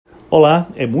Olá,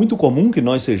 é muito comum que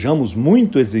nós sejamos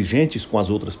muito exigentes com as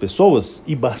outras pessoas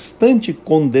e bastante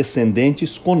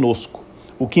condescendentes conosco.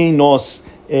 O que em nós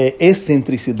é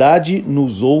excentricidade,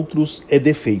 nos outros é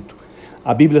defeito.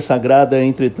 A Bíblia Sagrada,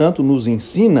 entretanto, nos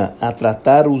ensina a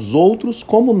tratar os outros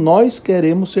como nós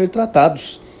queremos ser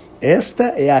tratados.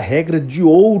 Esta é a regra de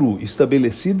ouro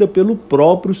estabelecida pelo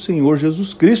próprio Senhor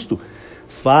Jesus Cristo.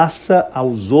 Faça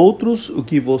aos outros o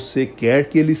que você quer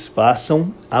que eles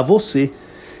façam a você.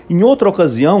 Em outra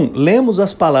ocasião, lemos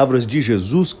as palavras de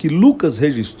Jesus que Lucas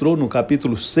registrou no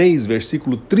capítulo 6,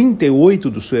 versículo 38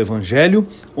 do seu evangelho,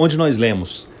 onde nós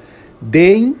lemos: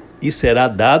 Deem e será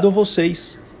dado a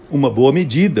vocês uma boa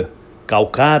medida,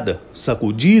 calcada,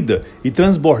 sacudida e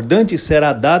transbordante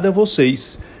será dada a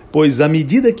vocês, pois a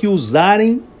medida que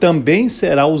usarem também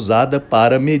será usada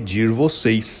para medir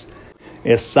vocês.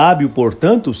 É sábio,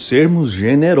 portanto, sermos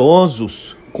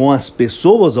generosos com as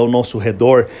pessoas ao nosso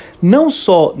redor, não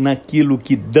só naquilo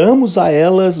que damos a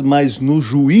elas, mas no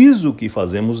juízo que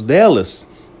fazemos delas,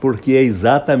 porque é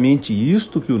exatamente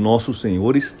isto que o nosso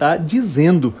Senhor está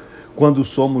dizendo. Quando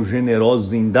somos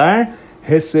generosos em dar,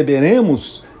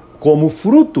 receberemos como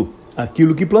fruto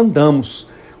aquilo que plantamos.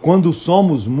 Quando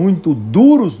somos muito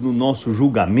duros no nosso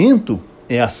julgamento,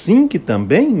 é assim que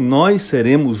também nós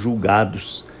seremos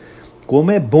julgados.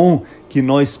 Como é bom que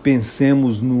nós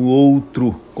pensemos no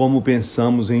outro como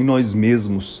pensamos em nós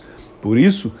mesmos. Por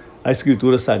isso, a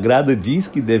Escritura Sagrada diz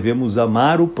que devemos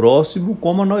amar o próximo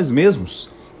como a nós mesmos.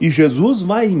 E Jesus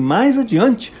vai mais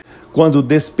adiante, quando,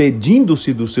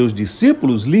 despedindo-se dos seus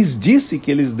discípulos, lhes disse que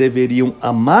eles deveriam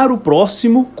amar o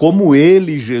próximo como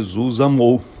ele, Jesus,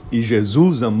 amou. E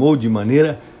Jesus amou de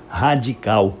maneira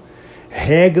radical.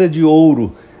 Regra de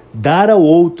ouro: dar ao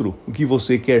outro o que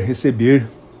você quer receber.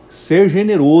 Ser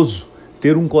generoso,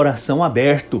 ter um coração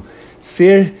aberto,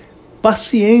 ser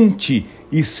paciente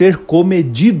e ser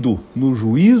comedido no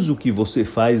juízo que você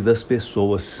faz das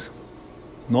pessoas.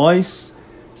 Nós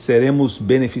seremos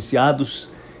beneficiados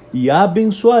e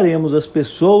abençoaremos as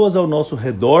pessoas ao nosso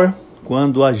redor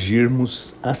quando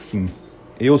agirmos assim.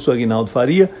 Eu sou Aguinaldo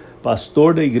Faria,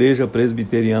 pastor da Igreja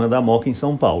Presbiteriana da Moca, em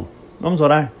São Paulo. Vamos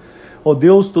orar? Ó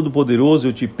Deus Todo-Poderoso,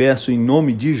 eu te peço em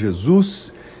nome de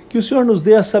Jesus que o Senhor nos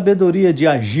dê a sabedoria de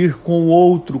agir com o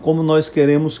outro como nós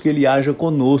queremos que ele haja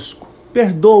conosco.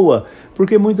 Perdoa,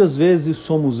 porque muitas vezes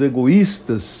somos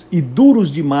egoístas e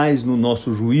duros demais no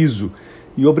nosso juízo.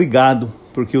 E obrigado,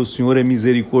 porque o Senhor é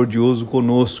misericordioso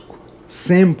conosco,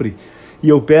 sempre. E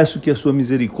eu peço que a sua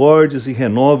misericórdia se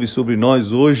renove sobre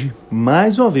nós hoje,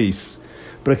 mais uma vez,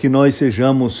 para que nós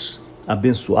sejamos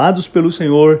abençoados pelo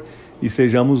Senhor e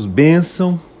sejamos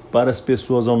bênção para as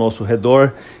pessoas ao nosso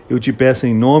redor. Eu te peço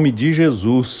em nome de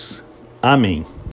Jesus. Amém.